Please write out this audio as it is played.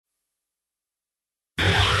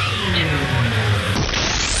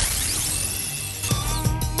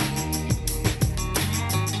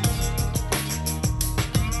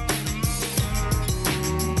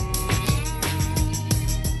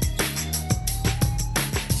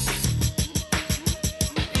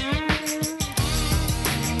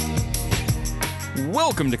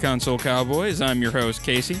Welcome to Console Cowboys. I'm your host,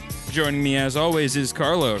 Casey. Joining me, as always, is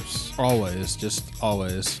Carlos. Always, just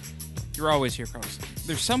always. You're always here, Carlos.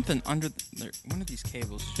 There's something under one of these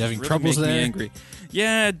cables. You having really troubles make me there? angry.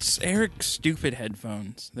 Yeah, it's Eric's stupid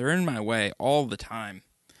headphones. They're in my way all the time,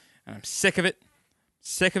 and I'm sick of it.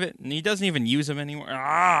 And he doesn't even use them anymore.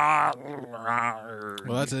 Well,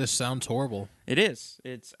 that just sounds horrible. It is.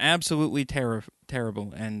 It's absolutely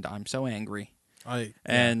terrible, and I'm so angry.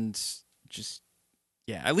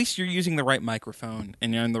 At least you're using the right microphone,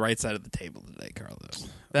 and you're on the right side of the table today, Carlos.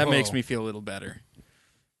 That makes me feel a little better.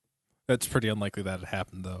 That's pretty unlikely that it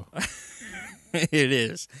happened, though. It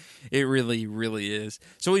is. It really, really is.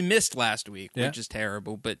 So we missed last week, which is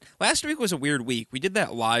terrible. But last week was a weird week. We did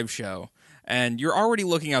that live show, and you're already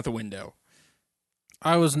looking out the window.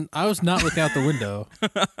 I was not looking out the window.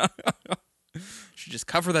 Should just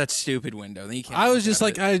cover that stupid window. Then you can't. I just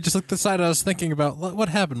looked at the side. I was thinking about what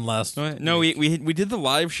happened last. No, we did the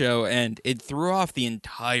live show, and it threw off the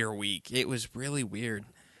entire week. It was really weird.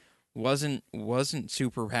 Wasn't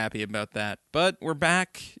super happy about that. But we're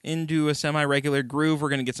back into a semi-regular groove. We're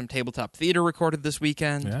going to get some tabletop theater recorded this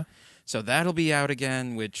weekend. Yeah. So that'll be out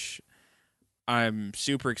again, which I'm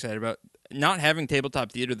super excited about. Not having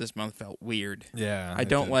tabletop theater this month felt weird. Yeah. I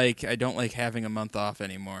don't like having a month off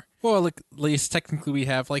anymore. Well, at least technically we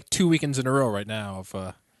have 2 weekends in a row right now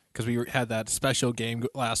of because we had that special game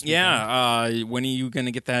last weekend. Yeah. When are you going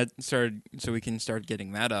to get that started so we can start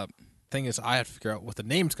getting that up? Thing is, I have to figure out what the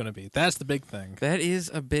name's going to be. That's the big thing. That is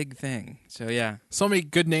a big thing. So yeah. So many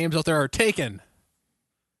good names out there are taken.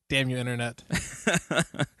 Damn you, internet. All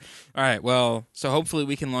right. Well, so hopefully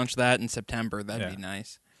we can launch that in September. That'd be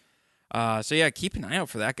nice. So yeah, keep an eye out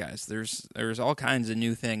for that, guys. There's all kinds of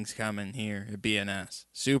new things coming here at BNS.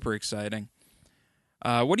 Super exciting.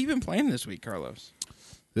 What have you been playing this week, Carlos?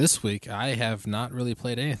 This week, I have not really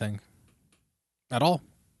played anything at all.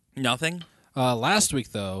 Nothing? Last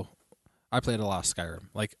week, though, I played a lot of Skyrim.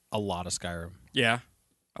 A lot of Skyrim. Yeah.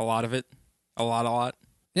 A lot of it? A lot?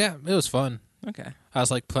 Yeah, it was fun. Okay. I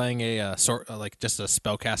was playing just a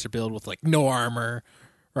spellcaster build with no armor,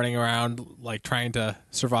 running around trying to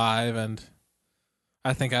survive, and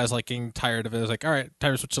I think I was getting tired of it. I was all right,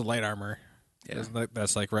 time to switch to light armor. Yeah.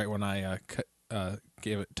 That's right when I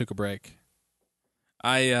took a break.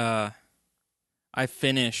 I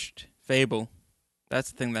finished Fable.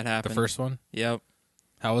 That's the thing that happened. The first one? Yep.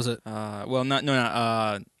 How was it?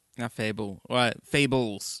 Not Fable. What?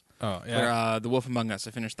 Fables. Oh, yeah. Or, The Wolf Among Us.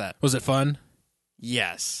 I finished that. Was it fun?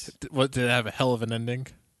 Yes. Did it have a hell of an ending?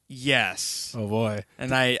 Yes. Oh, boy.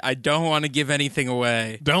 And I don't want to give anything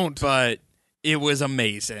away. Don't. But it was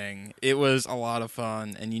amazing. It was a lot of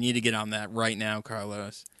fun, and you need to get on that right now,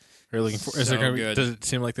 Carlos. You're looking for, good. Does it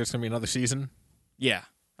seem like there's going to be another season? Yeah,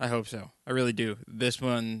 I hope so. I really do. This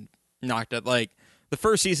one knocked out, the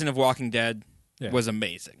first season of Walking Dead was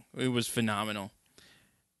amazing. It was phenomenal.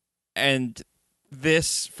 And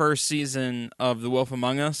this first season of The Wolf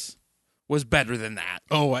Among Us was better than that.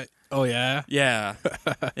 Oh yeah? Yeah.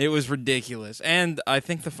 It was ridiculous. And I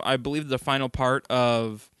think I believe the final part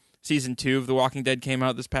of season 2 of The Walking Dead came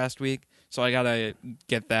out this past week. So I got to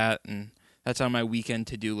get that, and that's on my weekend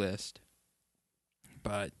to-do list.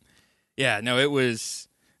 But yeah, no, that was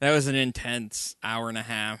an intense hour and a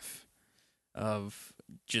half of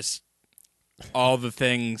just all the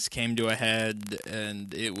things came to a head,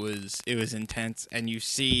 and it was intense, and you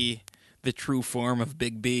see the true form of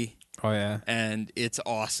Big B. Oh yeah. And it's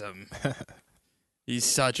awesome. He's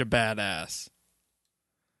such a badass.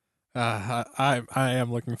 I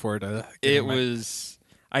am looking forward to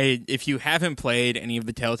if you haven't played any of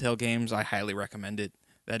the Telltale games, I highly recommend it.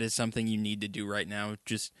 That is something you need to do right now.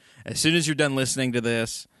 Just as soon as you're done listening to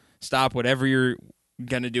this, stop whatever you're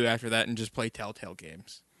going to do after that and just play Telltale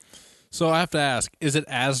games. So I have to ask, is it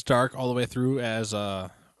as dark all the way through as The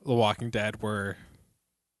Walking Dead were?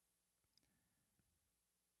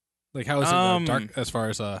 How is it dark as far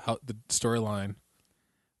as how the storyline?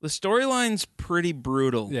 The storyline's pretty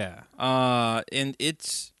brutal. Yeah. And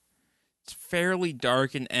it's fairly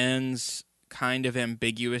dark and ends kind of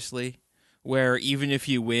ambiguously, where even if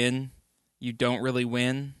you win, you don't really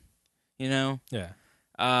win, you know?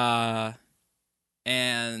 Yeah.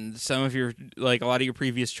 And some of your, a lot of your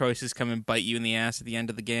previous choices come and bite you in the ass at the end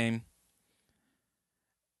of the game.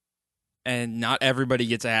 And not everybody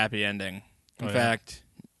gets a happy ending. In fact,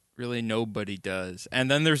 really nobody does.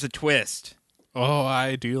 And then there's a twist. Oh,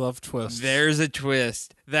 I do love twists. There's a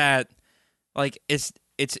twist that, it's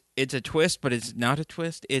a twist, but it's not a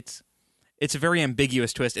twist. It's a very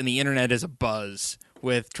ambiguous twist, and the internet is abuzz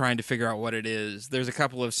with trying to figure out what it is. There's a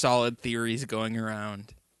couple of solid theories going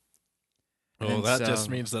around. Oh, And that so- just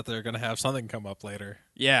means that they're going to have something come up later.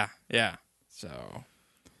 Yeah. So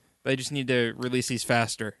they just need to release these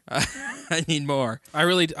faster. I need more. I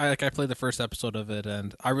played the first episode of it,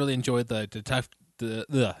 and I really enjoyed the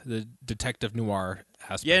detective noir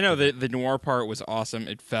aspect. Yeah, no, of it. the noir part was awesome.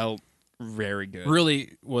 It felt very good.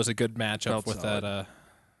 Really was a good matchup Felt with solid. that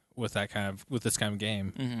with this kind of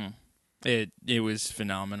game. Mm-hmm. It was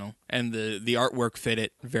phenomenal, and the artwork fit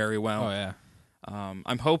it very well. Oh yeah.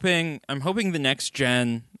 I'm hoping the next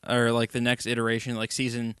gen, or like the next iteration, like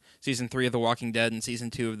season 3 of The Walking Dead and season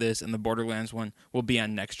 2 of this and the Borderlands one will be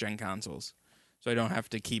on next gen consoles, so I don't have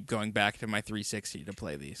to keep going back to my 360 to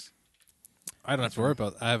play these. I don't have to worry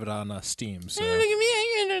about. I have it on Steam. So Look at me,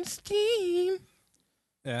 I got it on Steam.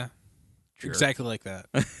 yeah, Sure. exactly like that.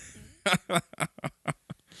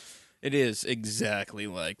 It is exactly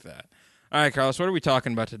like that. All right, Carlos, what are we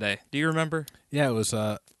talking about today? Do you remember? Yeah, it was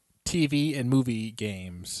TV and movie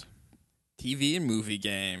games. TV and movie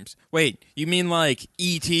games. Wait, you mean like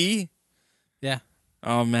E.T.? Yeah.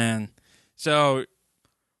 Oh, man. So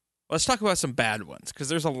let's talk about some bad ones, because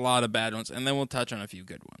there's a lot of bad ones, and then we'll touch on a few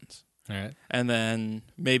good ones. All right. And then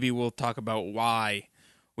maybe we'll talk about why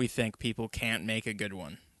we think people can't make a good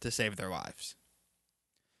one to save their lives.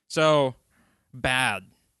 So, bad.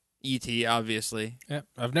 E.T., obviously. Yeah,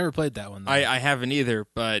 I've never played that one. Though. I haven't either,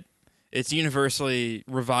 but it's universally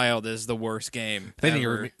reviled as the worst game They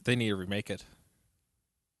ever. need to remake it.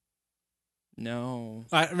 No.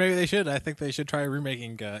 Maybe they should. I think they should try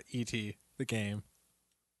remaking E.T. the game.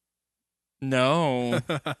 No.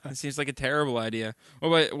 It seems like a terrible idea.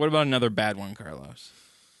 What about another bad one, Carlos?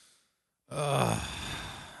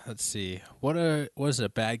 Let's see. What is a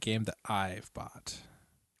bad game that I've bought?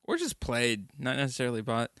 Or just played, not necessarily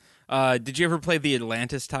bought. Did you ever play the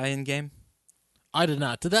Atlantis tie-in game? I did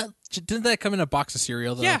not. Didn't that come in a box of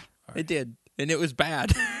cereal though? Yeah, All right. it did. And it was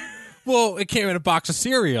bad. Well, it came in a box of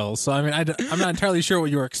cereal, so I mean, I'm not entirely sure what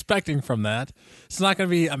you were expecting from that. It's not going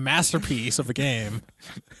to be a masterpiece of a game.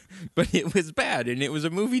 But it was bad, and it was a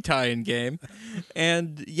movie tie-in game.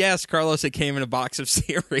 And yes, Carlos, it came in a box of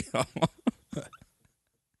cereal.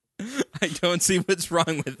 I don't see what's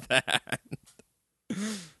wrong with that.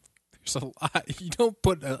 There's a lot. You don't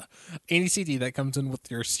put any CD that comes in with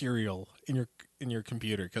your cereal in your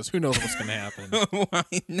computer, because who knows what's going to happen. Why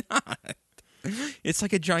not? It's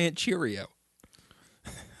like a giant Cheerio.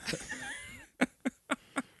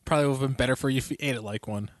 Probably would have been better for you if you ate it like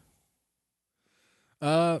one.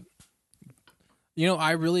 I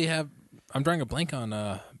really have. I'm drawing a blank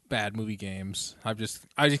on bad movie games. I just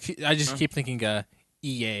keep thinking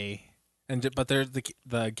EA, but they're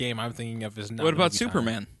the game I'm thinking of is not. What about Movie Time.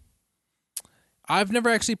 Superman? I've never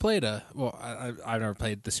actually played I've never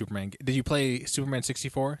played the Superman. Did you play Superman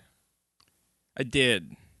 64? I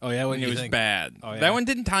did. Oh yeah, what And do it you was think? bad. Oh, yeah. That one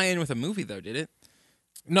didn't tie in with a movie, though, did it?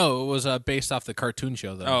 No, it was based off the cartoon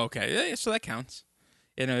show though. Oh, okay. Yeah, so that counts.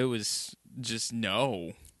 It was just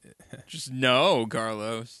no. Just no,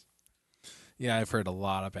 Carlos. Yeah, I've heard a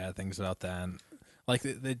lot of bad things about that. And, like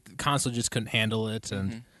the console just couldn't handle it,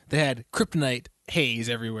 and they had kryptonite haze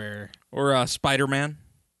everywhere. Or Spider-Man.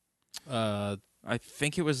 Uh, I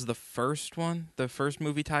think it was the first one, the first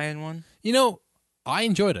movie tie-in one. I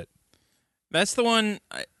enjoyed it. That's the one.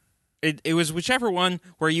 It was whichever one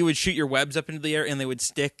where you would shoot your webs up into the air and they would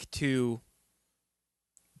stick to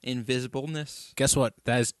invisibleness. Guess what?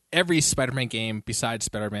 That is every Spider-Man game besides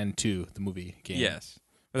Spider-Man 2, the movie game. Yes,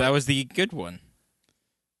 but that was the good one.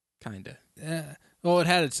 Kinda. Yeah. Well, it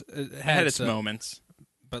had its moments.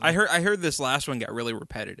 but I heard this last one got really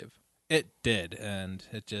repetitive. it did, and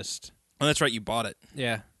it just Oh, that's right. You bought it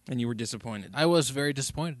yeah. and you were disappointed. I was very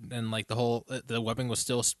disappointed, and like the webbing was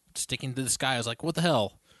still sticking to the sky. I was like, what the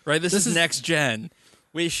hell? Right. This This is is- next gen.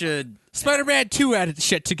 We should. Spider-Man 2 had its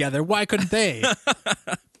shit together. Why couldn't they?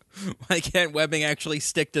 Why can't webbing actually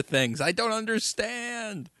stick to things? I don't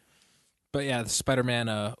understand. But yeah, the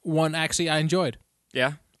Spider-Man 1 actually I enjoyed.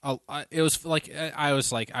 Yeah. It was like I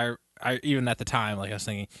was like I even at the time like I was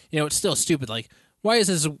thinking, it's still stupid. Like, why is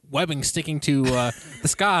this webbing sticking to the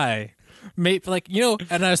sky? And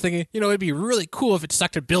I was thinking, it'd be really cool if it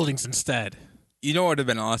stuck to buildings instead. You know what would have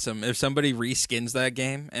been awesome if somebody reskins that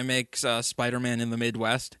game and makes Spider-Man in the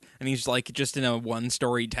Midwest, and he's like just in a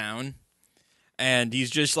one-story town, and he's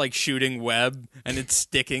just like shooting web, and it's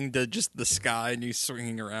sticking to just the sky, and he's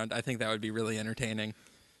swinging around. I think that would be really entertaining.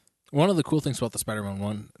 One of the cool things about the Spider-Man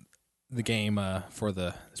 1, the game for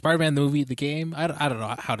the Spider-Man the movie, the game, I don't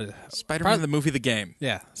know how to Spider-Man the movie, the game.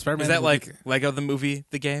 yeah, Spider-Man Is the that movie- like Lego the movie,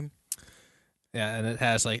 the game? yeah, and it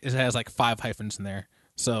has like 5 hyphens in there,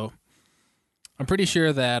 so. I'm pretty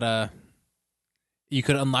sure that you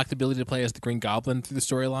could unlock the ability to play as the Green Goblin through the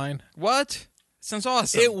storyline. What? Sounds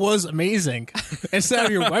awesome. It was amazing. Instead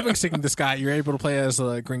of your weapon sticking this guy, you're able to play as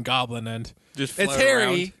the Green Goblin, and Just it's float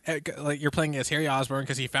Harry. Like you're playing as Harry Osborn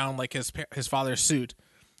because he found like his father's suit.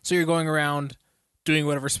 So you're going around doing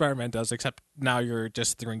whatever Spider-Man does, except now you're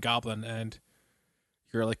just the Green Goblin, and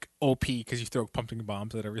you're like OP because you throw pumpkin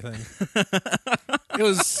bombs at everything. It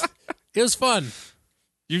was fun.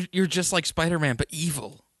 You're just like Spider-Man, but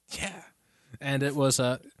evil. Yeah, and it's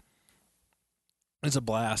a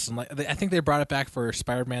blast. And like I think they brought it back for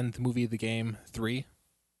Spider-Man the movie, the game 3.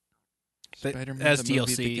 Spider-Man As the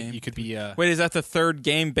movie, DLC, the game. you could be. Wait, is that the third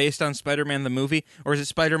game based on Spider-Man the movie, or is it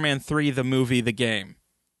Spider-Man 3 the movie, the game?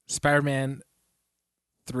 Spider-Man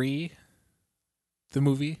 3, the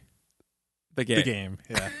movie, The game. the game.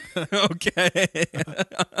 Yeah, Okay.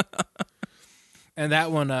 and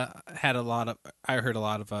that one had a lot of. I heard a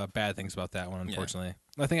lot of bad things about that one. Unfortunately,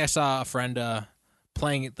 I think I saw a friend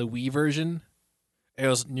playing the Wii version. It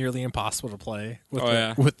was nearly impossible to play with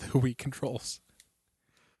with the Wii controls.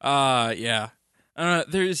 Yeah.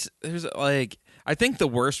 There's like, I think the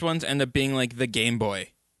worst ones end up being like the Game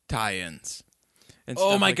Boy tie-ins. and Oh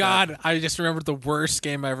stuff my like god! that. I just remembered the worst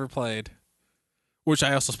game I ever played, which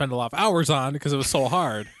I also spent a lot of hours on because it was so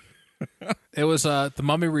hard. It was The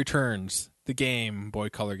Mummy Returns, the Game Boy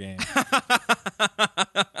Color game.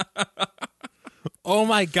 Oh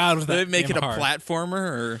my god! Was that Did it make game it a hard. platformer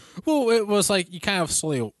or? Well, it was like you kind of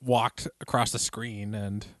slowly walked across the screen,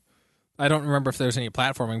 and I don't remember if there was any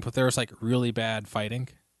platforming, but there was like really bad fighting.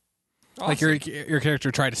 Like your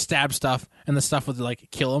character tried to stab stuff, and the stuff would like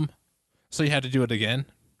kill him, so you had to do it again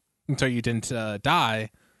until you didn't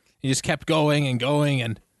die. You just kept going and going,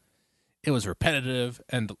 and it was repetitive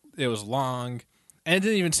and it was long, and it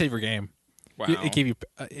didn't even save your game. Wow. It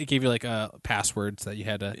gave you like passwords that you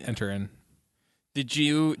had to enter in. Did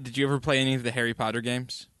you ever play any of the Harry Potter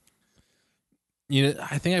games? You know,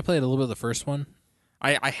 I think I played a little bit of the first one.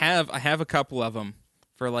 I have a couple of them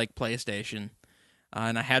for like PlayStation,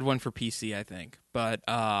 and I had one for PC, I think, but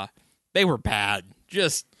they were bad.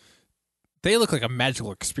 Just They look like a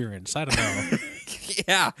magical experience. I don't know.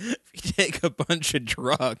 yeah, if you take a bunch of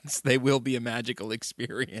drugs, they will be a magical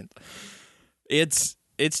experience. It's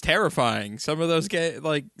terrifying. Some of those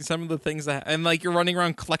like some of the things that, and like you're running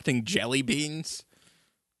around collecting jelly beans.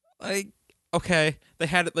 Like, okay,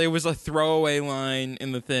 there was a throwaway line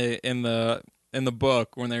in the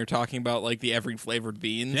book when they were talking about like the every flavored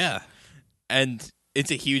beans. Yeah. And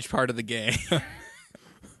it's a huge part of the game.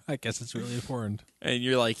 I guess it's really important. And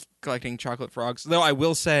you're like collecting chocolate frogs. Though I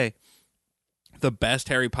will say the best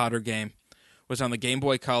Harry Potter game was on the Game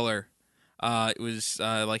Boy Color. It was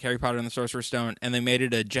like Harry Potter and the Sorcerer's Stone, and they made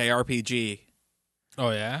it a JRPG.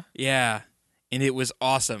 Oh, yeah? Yeah. And it was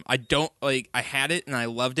awesome. I had it and I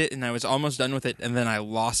loved it and I was almost done with it, and then I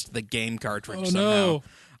lost the game cartridge somehow. No.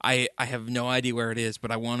 I have no idea where it is,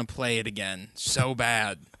 but I want to play it again so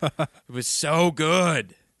bad. It was so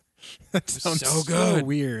good. That sounds so good.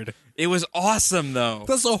 weird. It was awesome, though.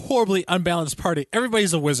 That's a horribly unbalanced party.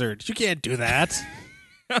 Everybody's a wizard. You can't do that.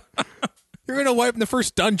 You're going to wipe in the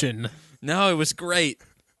first dungeon. No, it was great.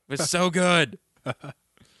 It was so good.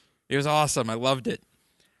 It was awesome. I loved it.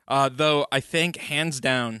 Though I think, hands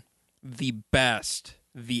down, the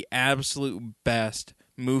absolute best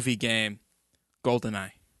movie game,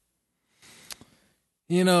 GoldenEye.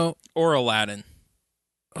 You know, Or Aladdin.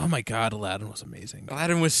 oh my god, Aladdin was amazing.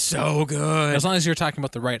 Aladdin was so good. As long as you're talking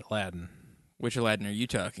about the right Aladdin. Which Aladdin are you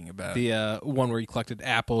talking about? The one where you collected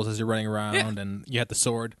apples as you're running around and you had the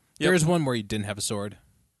sword. Yep. There's one where you didn't have a sword.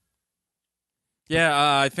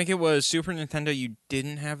 Yeah, I think it was Super Nintendo, you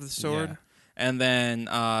didn't have the sword. Yeah. And then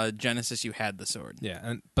Genesis, you had the sword.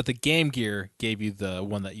 Yeah, but the Game Gear gave you the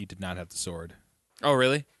one that you did not have the sword. Oh,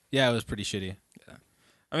 really? Yeah, it was pretty shitty.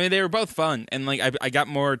 I mean, they were both fun. And like I got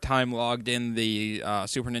more time logged in the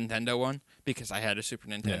Super Nintendo one because I had a Super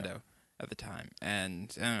Nintendo at the time.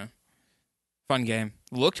 And fun game.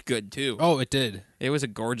 Looked good, too. Oh, it did. It was a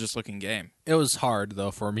gorgeous looking game. It was hard,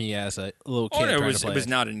 though, for me as a little kid trying to play it was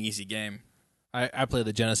not an easy game. I played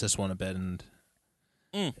the Genesis one a bit, and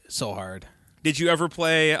it's so hard. Did you ever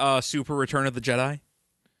play Super Return of the Jedi?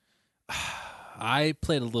 I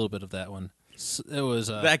played a little bit of that one. It was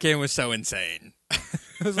that game was so insane. I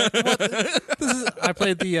was like, what? I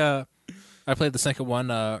played the second one,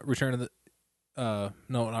 Return of the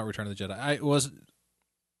no, not Return of the Jedi. It was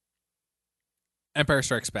Empire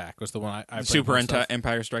Strikes Back was the one I played Super most of.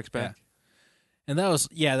 Empire Strikes Back. Yeah. And that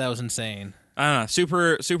was insane. I don't know.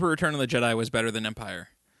 Super Return of the Jedi was better than Empire.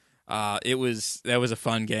 That was a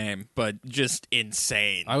fun game, but just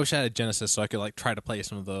insane. I wish I had a Genesis so I could like try to play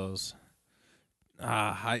some of those.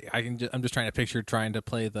 I'm just trying to picture trying to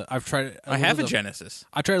play the. I have a Genesis.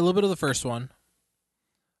 I tried a little bit of the first one.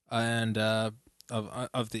 and of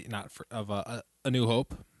the not for, of A New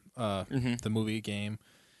Hope, Mm-hmm. the movie game,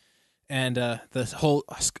 and the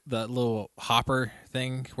little hopper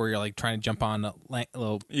thing where you're like trying to jump on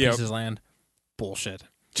little pieces of land, bullshit.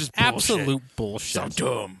 Just bullshit. Absolute bullshit. So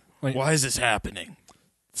dumb. Wait. Why is this happening?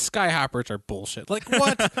 Skyhoppers are bullshit. Like,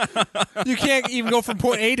 what? You can't even go from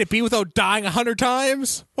point A to B without dying 100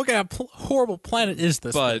 times? What kind of horrible planet is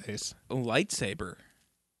this But place? a lightsaber.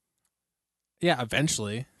 Yeah,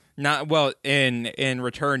 eventually. Not well. In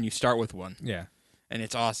return, you start with one, Yeah. and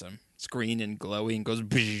it's awesome. It's green and glowy and goes.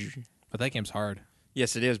 Bzz. But that game's hard.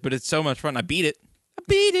 Yes, it is, but it's so much fun. I beat it.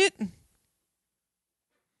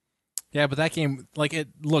 Yeah, but that game, like, it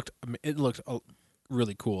looked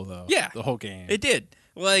really cool, though. Yeah. The whole game. It did.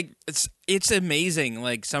 Like it's amazing.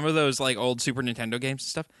 Like some of those like old Super Nintendo games and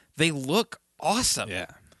stuff, they look awesome. Yeah.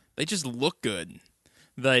 They just look good.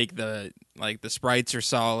 Like the sprites are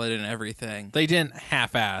solid and everything. They didn't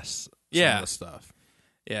half-ass some of the stuff.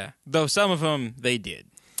 Yeah. Though some of them they did.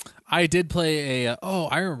 I did play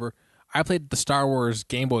I remember. I played the Star Wars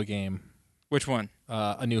Game Boy game, Which one?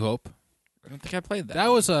 A New Hope. I don't think I played that.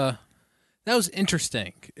 That was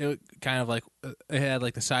interesting. It kind of like it had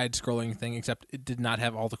like the side-scrolling thing, except it did not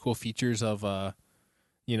have all the cool features of, the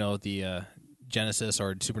Genesis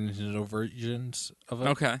or Super Nintendo versions of it.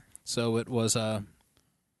 Okay. So it was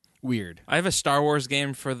weird. I have a Star Wars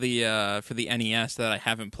game for the NES that I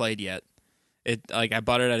haven't played yet. I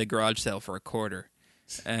bought it at a garage sale for $0.25,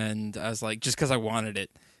 and I was like, just because I wanted it,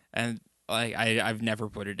 and like I've never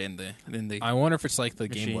put it in the. I wonder if it's like the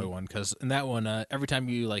Game machine. Boy one, because in that one, every time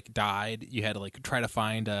you like died, you had to like try to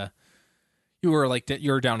find you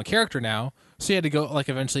were down a character now, so you had to go like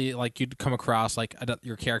eventually like you'd come across like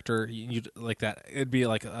your character, you'd like that it'd be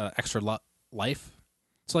like extra life.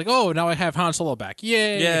 It's like, oh, now I have Han Solo back,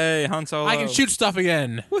 Yay, Han Solo! I can shoot stuff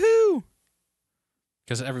again, Woohoo!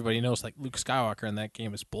 because everybody knows like Luke Skywalker in that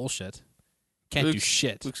game is bullshit. Can't do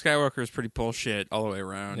shit. Luke Skywalker is pretty bullshit all the way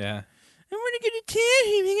around. Yeah, I want to go to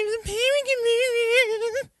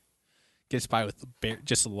town. gets by with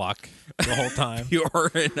just luck the whole time.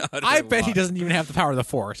 Pure and utter I bet he luck. doesn't even have the power of the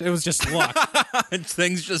Force. It was just luck.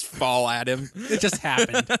 Things just fall at him. It just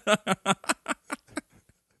happened.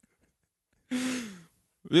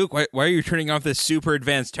 Luke, why are you turning off this super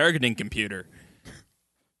advanced targeting computer?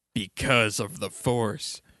 Because of the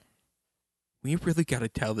Force. We really got to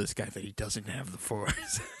tell this guy that he doesn't have the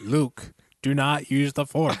Force. Luke, do not use the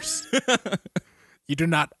Force. You do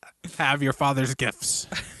not have your father's gifts.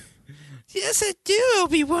 Yes, I do,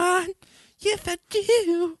 Obi-Wan. Yes, I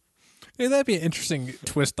do. Hey, that'd be an interesting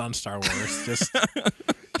twist on Star Wars. Just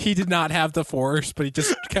he did not have the Force, but he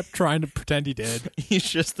just kept trying to pretend he did. He's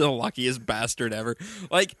just the luckiest bastard ever.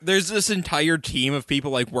 Like, there's this entire team of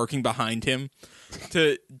people like working behind him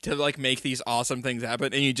to like make these awesome things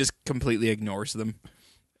happen, and he just completely ignores them.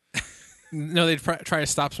 No, they'd try to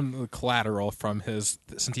stop some of the collateral from his,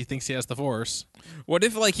 since he thinks he has the Force. What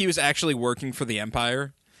if like he was actually working for the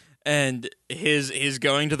Empire, and his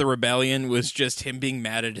going to the rebellion was just him being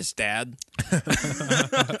mad at his dad?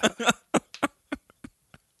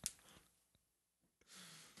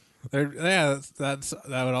 Yeah, that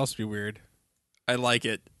would also be weird. I like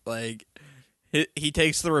it. Like he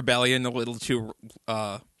takes the rebellion a little too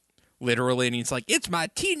literally, and he's like, "It's my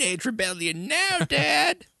teenage rebellion now,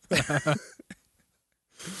 Dad."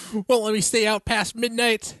 Won't let me stay out past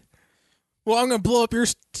midnight. Well, I'm gonna blow up your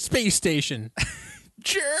space station.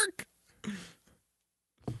 Jerk.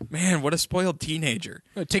 Man, what a spoiled teenager.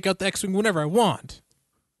 I'm gonna take out the X-wing whenever I want.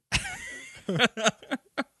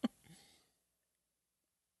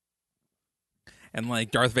 And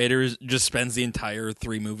like Darth Vader just spends the entire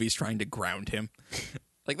 3 movies trying to ground him.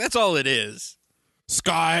 Like that's all it is.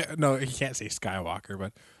 No, he can't say Skywalker,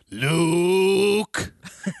 but Luke.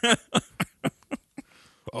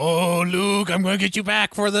 Oh, Luke, I'm going to get you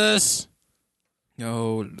back for this.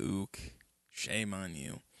 Oh, Luke. Shame on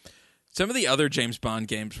you. Some of the other James Bond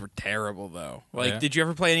games were terrible, though. Like, Yeah. Did you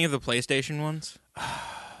ever play any of the PlayStation ones?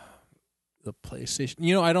 The PlayStation.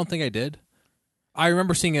 You know, I don't think I did. I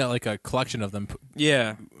remember seeing like a collection of them,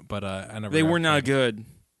 Yeah. but I never. They got were not played. good.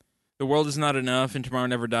 The World Is Not Enough and Tomorrow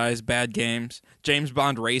Never Dies, bad games. James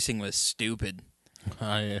Bond Racing was stupid.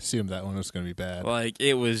 I assumed that one was going to be bad. Like,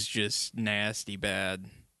 it was just nasty bad.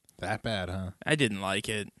 That bad, huh? I didn't like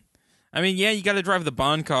it. I mean, yeah, you got to drive the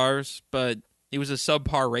Bond cars, but it was a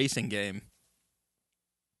subpar racing game.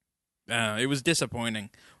 It was disappointing.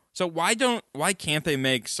 So why can't they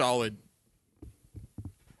make solid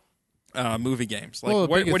movie games? Like, Well,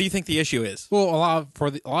 what do you think the issue is? Well, a lot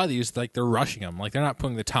of these, like they're rushing them. Like they're not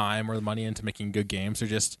putting the time or the money into making good games. They're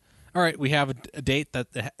just, all right, we have a date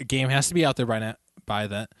that the game has to be out there by by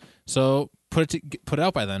that. So put it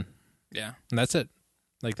out by then, Yeah. and that's it.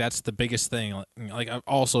 Like that's the biggest thing. Like I've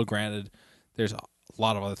also granted, there's a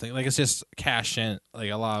lot of other things. Like it's just cash in. Like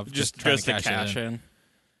a lot of Just trying the to cash it in.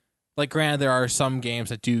 Like granted, there are some games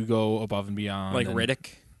that do go above and beyond. Like and,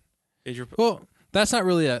 Riddick. Well, that's not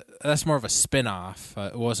really that's more of a spin-off.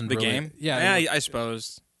 It wasn't The really, game? Yeah, I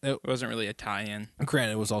suppose. It wasn't really a tie-in.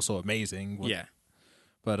 Granted, it was also amazing. Yeah.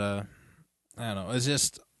 But I don't know. It's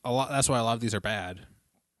just a lot. That's why a lot of these are bad.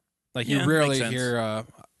 Like Yeah, you rarely makes sense. hear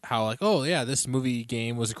how like, oh yeah, this movie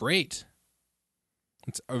game was great.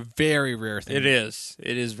 It's a very rare thing. It is.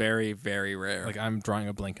 It is very, very rare. Like I'm drawing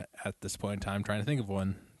a blank at this point in time, trying to think of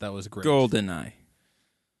one that was great. GoldenEye.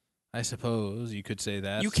 I suppose you could say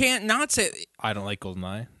that. You can't not say... I don't like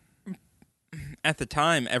GoldenEye. At the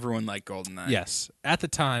time, everyone liked GoldenEye. Yes, at the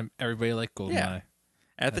time, everybody liked GoldenEye. Yeah.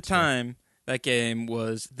 At the That's time, that game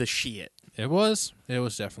was the shit. It was. It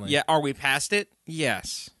was definitely. Yeah, are we past it?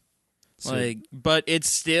 Yes. So- But it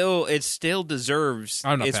still deserves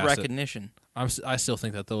I'm not its past it. recognition. I still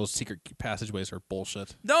think that those secret passageways are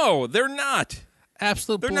bullshit. No, they're not.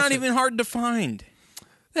 Absolute They're bullshit. not even hard to find.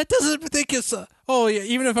 That doesn't think it's. Oh yeah,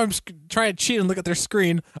 even if I'm trying to cheat and look at their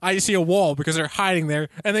screen, I see a wall because they're hiding there,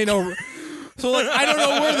 and they know. So like, I don't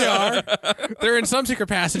know where they are. They're in some secret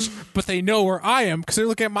passage, but they know where I am because they're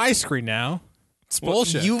looking at my screen now. It's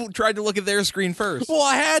bullshit. You tried to look at their screen first. Well,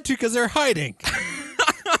 I had to because they're hiding.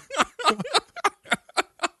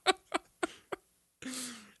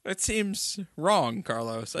 That seems wrong,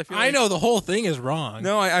 Carlos. I I know the whole thing is wrong.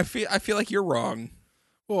 No, I feel like you're wrong.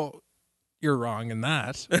 Well, you're wrong in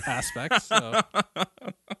that aspect. So.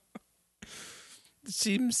 It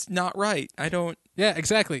seems not right. I don't. Yeah,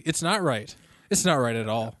 exactly. It's not right. It's not right at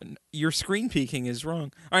all. Your screen peeking is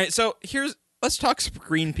wrong. All right, so let's talk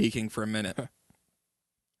screen peeking for a minute.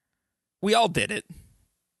 We all did it,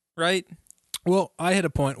 right? Well, I hit a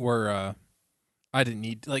point where I didn't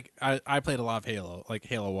need I played a lot of Halo, like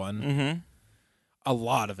Halo 1. Mm-hmm. A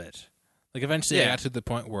lot of it. Like eventually I Yeah. got to the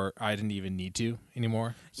point where I didn't even need to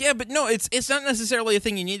anymore. Yeah, but no, it's not necessarily a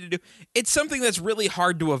thing you need to do. It's something that's really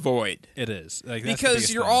hard to avoid It is. Like, that's the because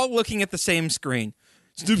biggest you're thing. all looking at the same screen.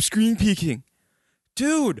 Stop screen peeking.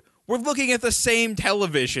 Dude, we're looking at the same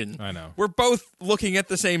television. I know. We're both looking at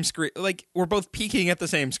the same screen. Like, we're both peeking at the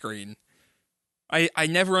same screen. I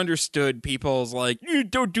never understood people's like,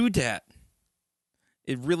 don't do that.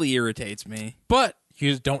 It really irritates me. But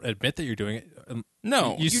you don't admit that you're doing it.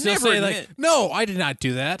 No, You still never say admit. like, "No, I did not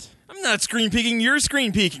do that." I'm not screen peeking. You're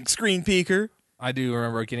screen peeking, screen peeker. I do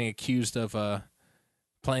remember getting accused of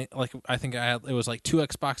playing like I think it was like 2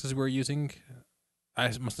 Xboxes we were using.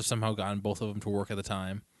 I must have somehow gotten both of them to work at the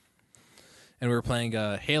time. And we were playing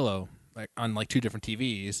Halo like on like 2 different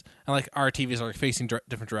TVs, and like our TVs are like facing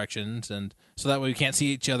different directions, and so that way we can't see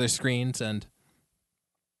each other's screens. And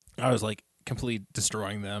I was like completely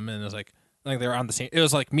destroying them, and it was like they were on the same. It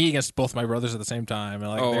was like me against both my brothers at the same time, and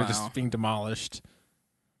like Oh, they were wow. just being demolished.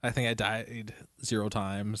 I think I died 0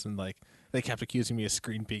 times, and like they kept accusing me of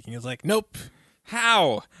screen peeking. It's like, nope.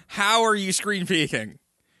 How? How are you screen peeking?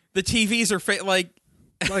 The TVs are like.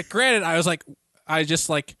 Like, granted, I just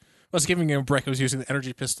was giving him a break. I was using the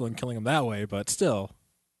energy pistol and killing him that way, but still.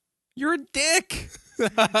 You're a dick.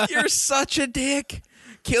 You're such a dick.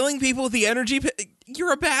 Killing people with the energy.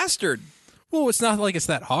 You're a bastard. Well, it's not like it's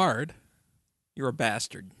that hard. You're a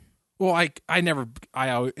bastard. Well, I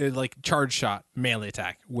like charge shot, melee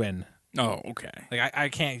attack, win. Oh, okay. Like, I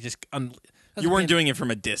can't just. You weren't doing it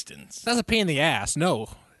from a distance. That's a pain in the ass. No.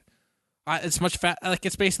 It's much like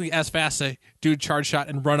it's basically as fast as do charge shot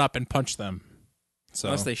and run up and punch them. So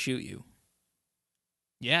Unless they shoot you.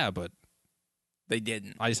 yeah, but They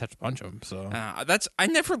didn't. I just have to punch them. So I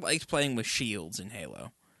never liked playing with shields in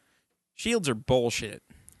Halo. Shields are bullshit.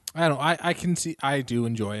 I don't. I can see. I do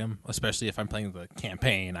enjoy them, especially if I'm playing the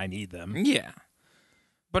campaign. I need them. Yeah.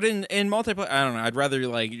 But in multiplayer, I don't know. I'd rather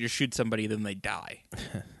like just shoot somebody than they die.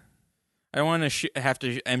 I don't want to have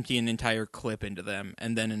to empty an entire clip into them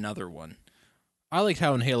and then another one. I liked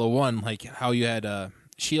how in Halo 1, like how you had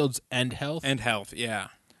shields and health. And health, yeah.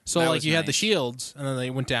 So that like was you had the nice. shields, and then they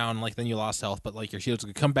went down. Like then you lost health, but like your shields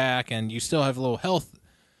could come back, and you still have a little health.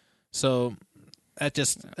 So it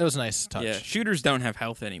was a nice touch. Yeah, shooters don't have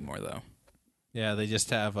health anymore though. Yeah, they just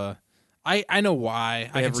have I know why.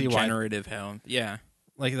 They I have can see why. regenerative health. Yeah.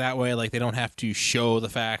 Like that way, like they don't have to show the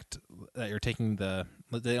fact that you're taking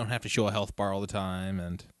they don't have to show a health bar all the time,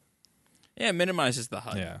 and Yeah, it minimizes the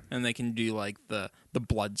HUD. Yeah. And they can do like the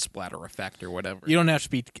blood splatter effect or whatever. you don't have to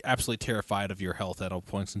be absolutely terrified of your health at all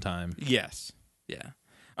points in time. Yes. Yeah.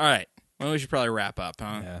 All right. Well, we should probably wrap up,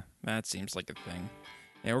 huh? Yeah. That seems like a thing.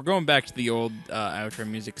 Yeah, we're going back to the old outro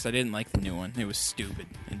music because I didn't like the new one. It was stupid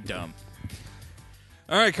and dumb.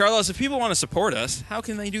 All right, Carlos, if people want to support us, how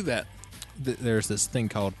can they do that? There's this thing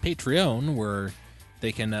called Patreon where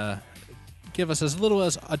they can give us as little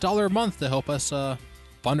as $1 a month to help us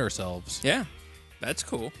fund ourselves. Yeah, that's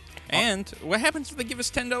cool. And what happens if they give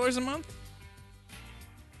us $10 a month?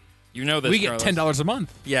 You know this, We get Carlos. $10 a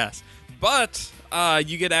month. Yes, but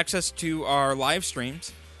you get access to our live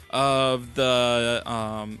streams of the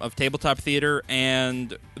of Tabletop Theater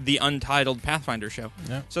and the Untitled Pathfinder show.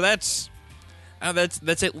 Yeah. So that's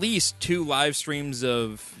at least 2 live streams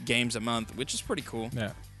of games a month, which is pretty cool.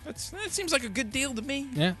 Yeah. That seems like a good deal to me.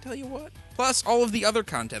 Yeah. Tell you what. Plus all of the other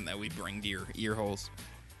content that we bring to your ear holes.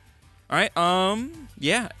 All right.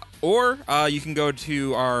 Yeah. Or you can go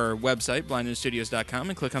to our website, blindnewsstudios.com,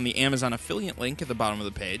 and click on the Amazon affiliate link at the bottom of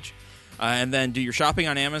the page. And then do your shopping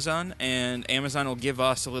on Amazon, and Amazon will give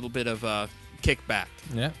us a little bit of a kickback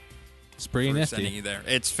Yeah. It's pretty for sending nifty. you there.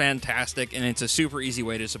 It's fantastic, and it's a super easy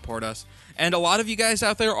way to support us. And a lot of you guys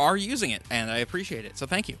out there are using it, and I appreciate it. So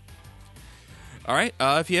thank you. All right.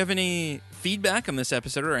 If you have any feedback on this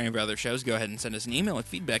episode or any of our other shows, go ahead and send us an email at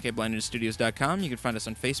feedback@blindnewsstudios.com. You can find us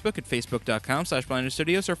on Facebook at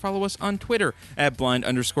facebook.com/blindnewsstudios or follow us on Twitter at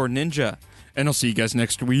blind_ninja. And I'll see you guys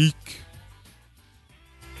next week.